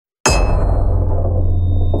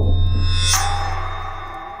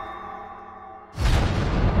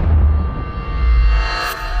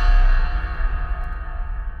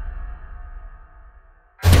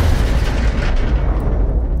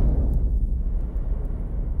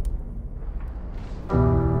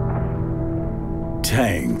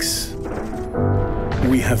Tanks.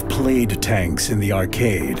 We have played tanks in the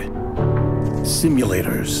arcade,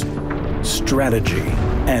 simulators, strategy,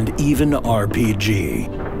 and even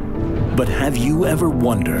RPG. But have you ever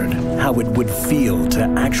wondered how it would feel to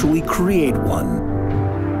actually create one?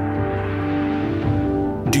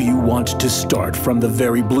 Do you want to start from the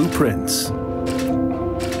very blueprints?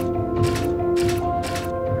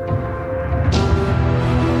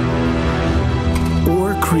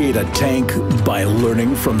 Or create a tank by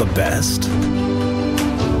learning from the best?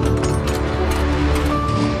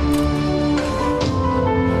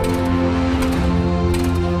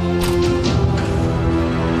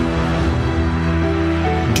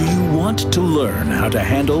 To learn how to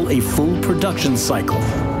handle a full production cycle?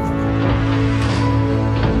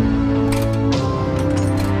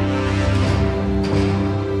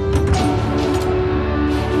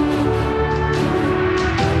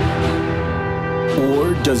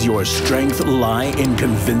 Or does your strength lie in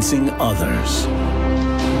convincing others?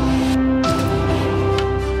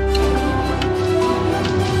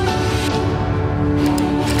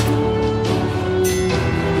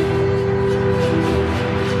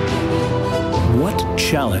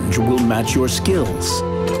 Challenge will match your skills.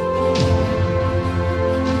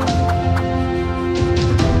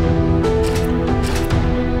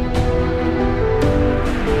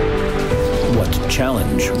 What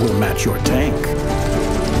challenge will match your tank?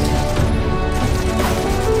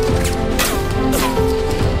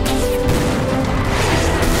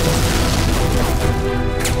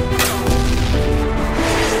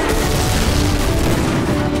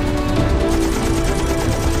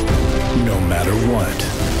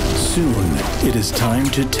 Soon, it is time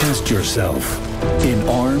to test yourself in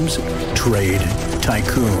Arms Trade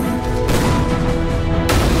Tycoon.